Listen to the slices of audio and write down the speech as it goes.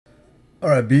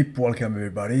Alright, beep, welcome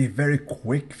everybody. Very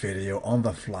quick video on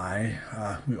the fly.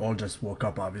 We all just woke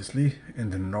up, obviously, in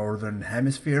the northern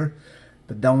hemisphere.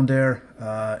 But down there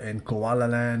in Koala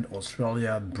Land,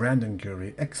 Australia, Brandon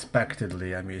Curry,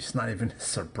 expectedly, it's not even a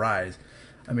surprise.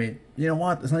 You know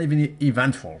what? It's not even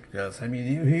eventful. Because,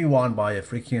 he won by a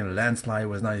freaking landslide. It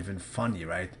was not even funny,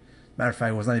 right? Matter of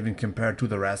fact, it was not even compared to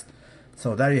the rest.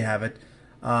 So there you have it.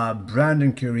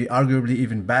 Brandon Curry, arguably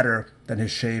even better than his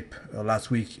shape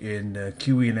last week in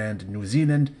Kiwi Land, New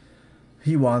Zealand.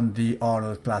 He won the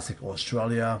Arnold Classic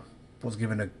Australia, was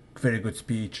given a very good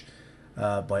speech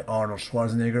by Arnold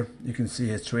Schwarzenegger. You can see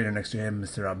his trainer next to him,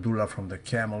 Mr. Abdullah from the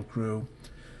Camel Crew.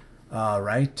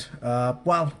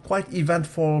 Well, quite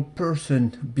eventful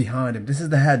person behind him. This is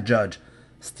the head judge,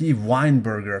 Steve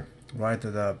Weinberger, right?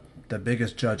 The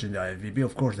biggest judge in the IFBB,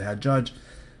 of course, the head judge.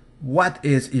 What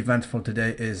is eventful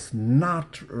today is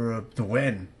not the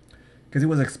win, because it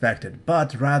was expected,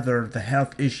 but rather the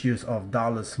health issues of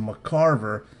Dallas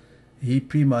Mccarver. He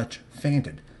pretty much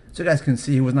fainted. So you guys can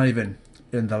see he was not even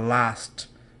in the last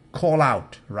call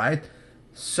out, right?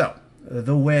 So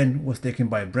the win was taken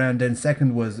by Brandon.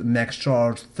 Second was Max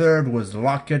Charles. Third was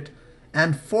Lockett.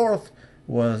 And fourth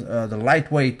was the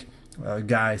lightweight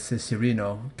guy,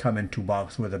 Cicerino, coming to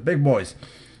box with the big boys.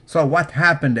 So what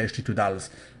happened actually to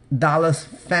Dallas? Dallas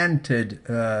fainted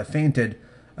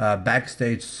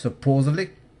backstage,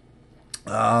 supposedly.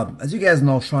 As you guys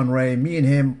know, Sean Ray, me and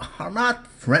him are not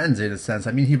friends in a sense.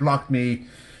 He blocked me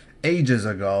ages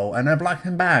ago, and I blocked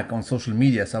him back on social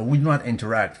media, so we do not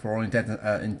interact for all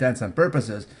intents and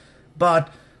purposes.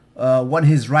 But when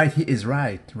he's right, he is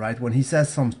right? When he says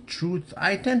some truth,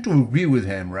 I tend to agree with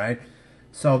him, right?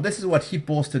 So this is what he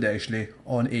posted actually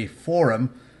on a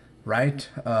forum, right?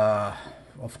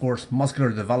 Of course, Muscular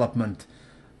Development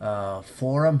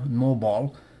Forum, no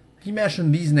ball. He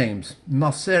mentioned these names: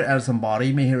 Nasser El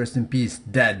Sambari, may he rest in peace,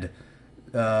 dead.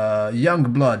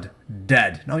 Youngblood,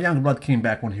 dead. Now Youngblood came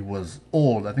back when he was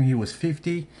old. I think he was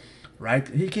 50, right?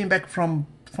 He came back from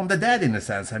the dead in a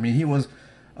sense. He was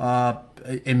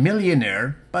a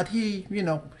millionaire, but he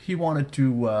wanted to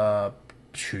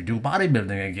do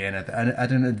bodybuilding again at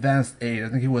an advanced age. I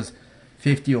think he was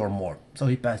 50 or more, so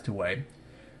he passed away,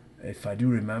 if I do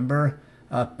remember.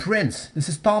 Prince, this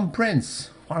is Tom Prince,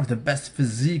 one of the best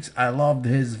physiques. I loved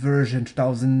his version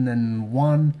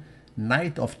 2001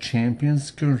 Night of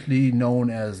Champions, currently known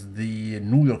as the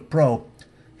New York Pro.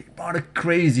 He brought a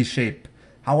crazy shape.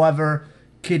 However,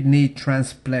 kidney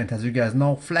transplant, as you guys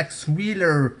know, Flex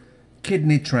Wheeler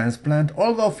kidney transplant.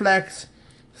 Although Flex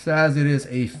says it is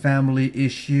a family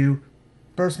issue,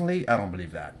 personally, I don't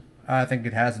believe that. I think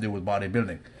it has to do with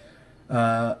bodybuilding.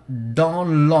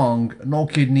 Don Long, no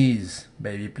kidneys,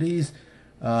 baby, please.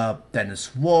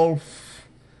 Dennis Wolf.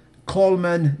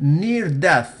 Coleman, near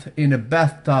death in a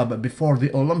bathtub before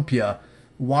the Olympia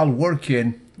while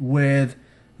working with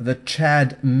the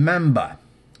Chad Mamba.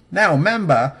 Now,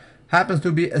 Mamba happens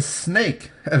to be a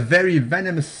snake, a very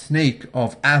venomous snake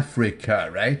of Africa,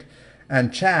 right?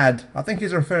 And Chad, I think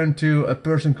he's referring to a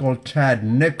person called Chad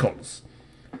Nichols,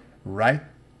 right?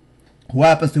 Who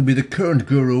happens to be the current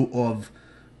guru of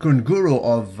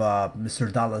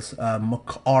Mr. Dallas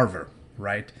Mccarver,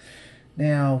 right?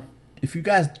 Now, if you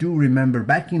guys do remember,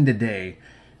 back in the day,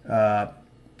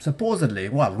 supposedly,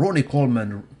 well, Ronnie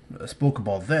Coleman spoke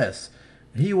about this.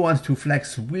 He wants to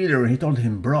flex Wheeler, and he told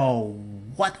him, bro,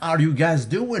 what are you guys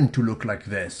doing to look like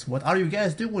this? What are you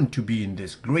guys doing to be in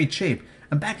this great shape?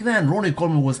 And back then, Ronnie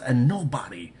Coleman was a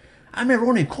nobody.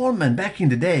 Ronnie Coleman, back in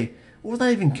the day, was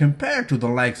not even compared to the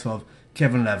likes of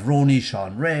Kevin Lavroni,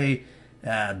 Sean Ray,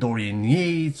 Dorian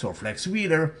Yates, or Flex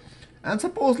Wheeler. And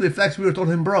supposedly Flex Wheeler told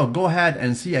him, bro, go ahead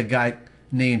and see a guy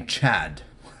named Chad.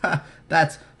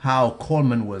 That's how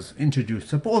Coleman was introduced,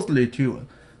 supposedly, to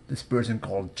this person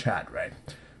called Chad, right?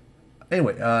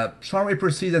 Anyway, Sean Ray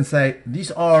proceeds and say,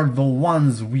 these are the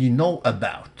ones we know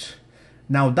about.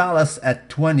 Now Dallas at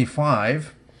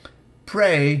 25,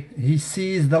 pray he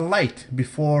sees the light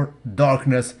before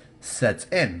darkness sets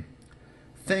in.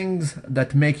 Things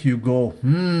that make you go,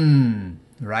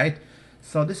 right?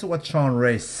 So this is what Sean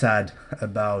Ray said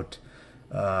about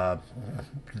the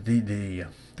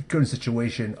current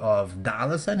situation of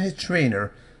Dallas and his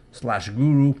trainer slash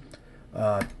guru,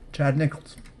 Chad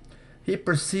Nichols. He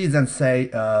proceeds and say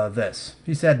this.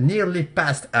 He said, nearly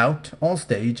passed out on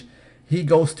stage, he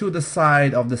goes to the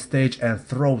side of the stage and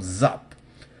throws up.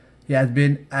 He has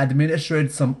been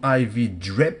administered some IV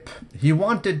drip. He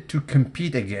wanted to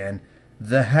compete again.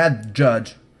 The head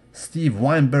judge, Steve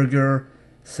Weinberger,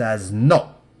 says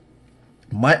no.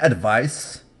 My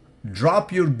advice,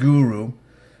 drop your guru,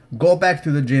 go back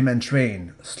to the gym and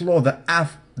train. Slow the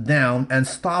F down and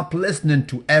stop listening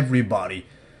to everybody.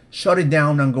 Shut it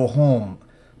down and go home.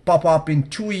 Pop up in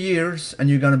 2 years and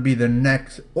you're gonna be the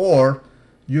next, or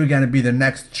you're gonna be the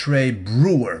next Trey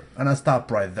Brewer. And I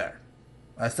stop right there.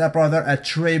 I stop right there at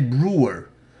Trey Brewer.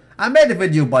 I made a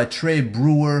video by Trey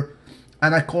Brewer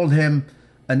and I called him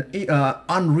an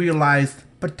unrealized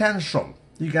potential.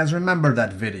 You guys remember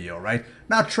that video, right?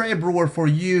 Now Trey Brewer, for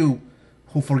you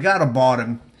who forgot about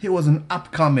him, he was an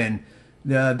upcoming,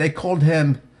 they called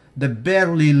him the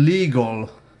barely legal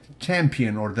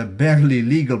champion or the barely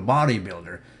legal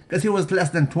bodybuilder because he was less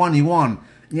than 21.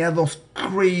 He had those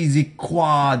crazy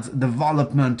quads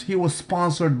development. He was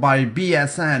sponsored by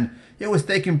BSN. He was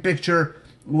taking picture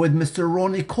with Mr.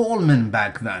 Ronnie Coleman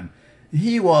back then.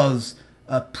 He was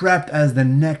prepped as the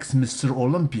next Mr.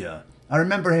 Olympia. I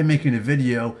remember him making a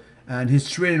video and his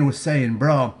trainer was saying,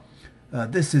 bro,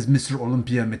 this is Mr.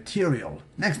 Olympia material.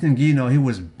 Next thing you know, he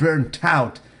was burnt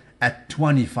out at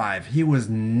 25. He was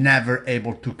never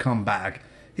able to come back.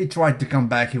 He tried to come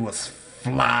back, he was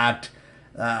flat,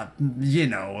 you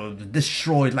know,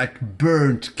 destroyed, like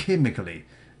burnt chemically.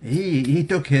 He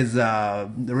took his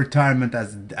retirement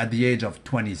at the age of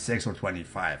 26 or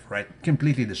 25, right?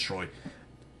 Completely destroyed.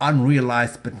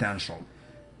 Unrealized potential.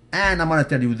 And I'm gonna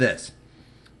tell you this.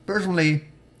 Personally,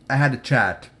 I had a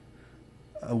chat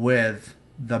with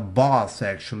the boss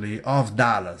actually of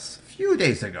Dallas a few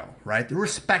days ago, right? A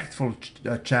respectful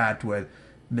chat with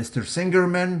Mr.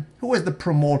 Singerman, who is the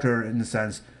promoter in the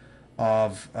sense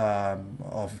of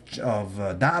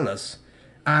Dallas,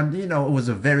 and you know, it was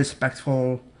a very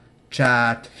respectful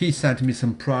chat. He sent me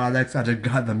some products. I just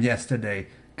got them yesterday.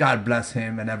 God bless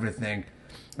him and everything.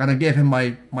 And I gave him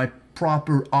my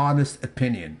proper, honest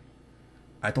opinion.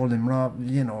 I told him, Rob,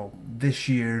 you know, this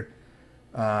year,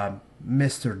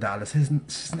 Mr. Dallas, he's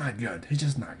not good. He's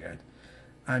just not good.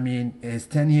 I mean, he's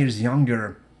 10 years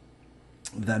younger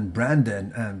than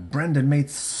Brandon, and Brandon made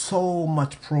so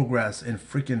much progress in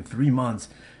freaking 3 months.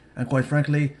 And quite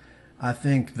frankly, I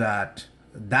think that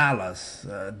Dallas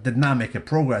did not make a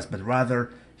progress, but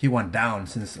rather he went down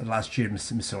since last year,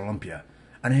 Mr. Olympia.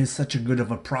 And he's such a good of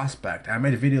a prospect. I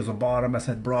made videos about him. I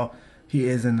said, bro, he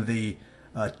is in the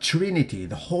trinity,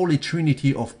 the holy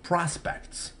trinity of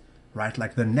prospects, right?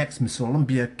 Like the next Mr.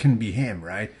 Olympia can be him,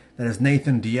 right? There is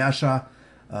Nathan Diasha,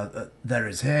 there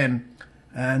is him,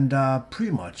 and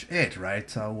pretty much it, right?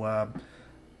 So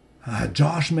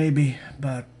Josh maybe,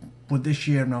 but with this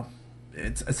year, no,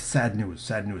 it's sad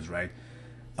news, right?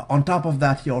 On top of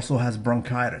that, he also has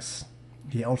bronchitis.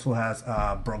 He also has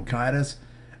bronchitis,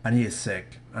 and he is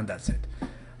sick, and that's it.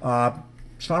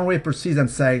 Sean Ray proceeds and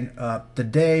saying, the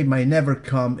day may never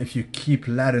come if you keep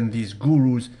letting these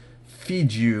gurus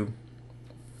feed you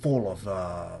full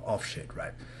of shit,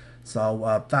 right?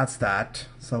 So that's that.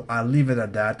 So I'll leave it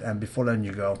at that. And before letting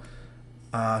you go,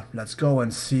 let's go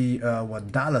and see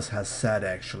what Dallas has said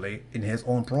actually in his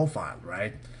own profile,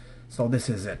 right? So this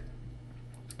is it.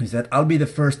 He said, I'll be the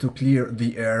first to clear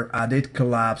the air. I did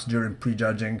collapse during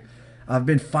prejudging. I've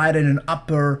been fighting an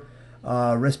upper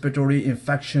respiratory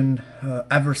infection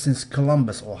ever since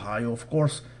Columbus, Ohio, of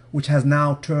course, which has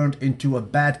now turned into a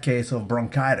bad case of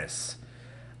bronchitis.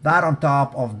 That on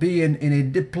top of being in a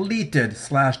depleted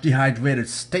 / dehydrated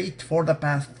state for the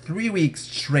past 3 weeks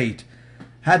straight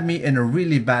had me in a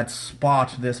really bad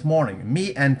spot this morning.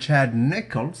 Me and Chad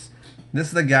Nichols, this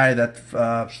is the guy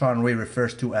that Sean Ray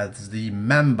refers to as the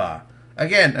Mamba.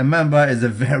 Again, a Mamba is a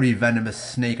very venomous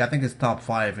snake. I think it's top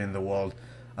 5 in the world.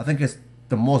 I think it's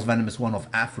the most venomous one of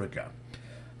Africa,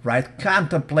 right?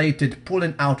 Contemplated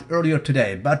pulling out earlier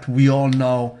today, but we all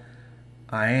know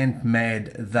I ain't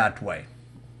made that way.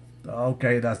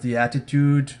 Okay, that's the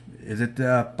attitude. Is it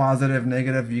positive,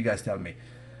 negative? You guys tell me.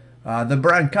 The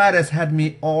bronchitis had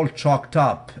me all chalked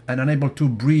up and unable to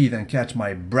breathe and catch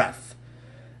my breath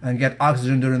and get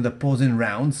oxygen during the posing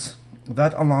rounds.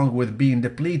 That, along with being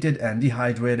depleted and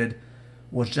dehydrated,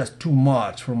 was just too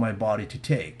much for my body to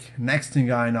take. Next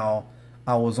thing I know,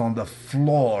 I was on the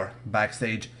floor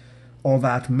backstage. All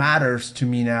that matters to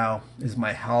me now is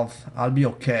my health. I'll be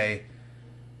okay.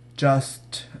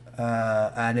 Just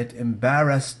and it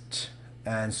embarrassed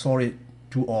and sorry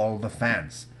to all the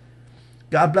fans.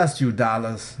 God bless you,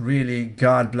 Dallas. Really,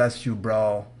 God bless you,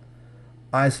 bro.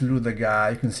 I salute the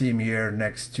guy. You can see him here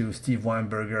next to Steve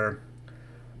Weinberger.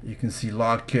 You can see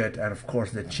Lockett and of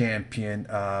course the champion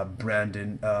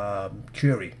Brandon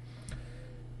Curry.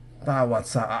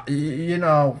 What's up? You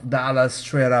know, Dallas,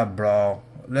 straight up, bro.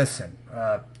 Listen,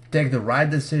 take the right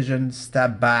decision,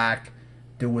 step back,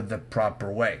 do it the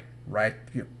proper way, right?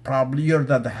 You're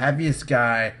the heaviest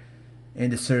guy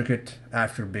in the circuit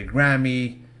after Big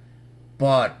Ramy.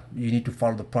 but you need to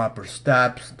follow the proper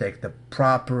steps, take the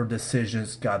proper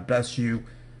decisions. God bless you.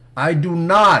 I do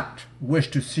not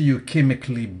wish to see you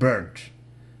chemically burnt.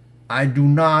 I do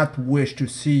not wish to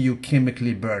see you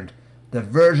chemically burnt. The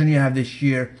version you have this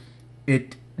year,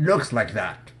 it looks like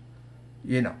that.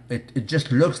 You know, it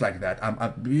just looks like that.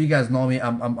 You guys know me.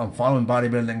 I'm following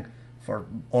bodybuilding for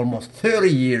almost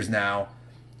 30 years now,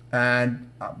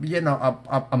 and you know,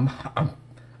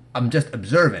 I'm just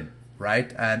observing,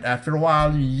 right? And after a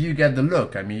while, you get the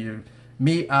look. I mean,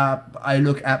 I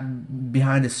look at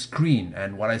behind the screen,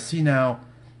 and what I see now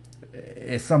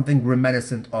is something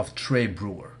reminiscent of Trey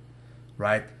Brewer,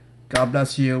 right? God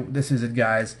bless you. This is it,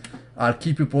 guys. I'll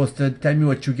keep you posted. Tell me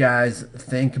what you guys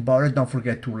think about it. Don't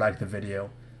forget to like the video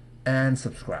and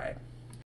subscribe.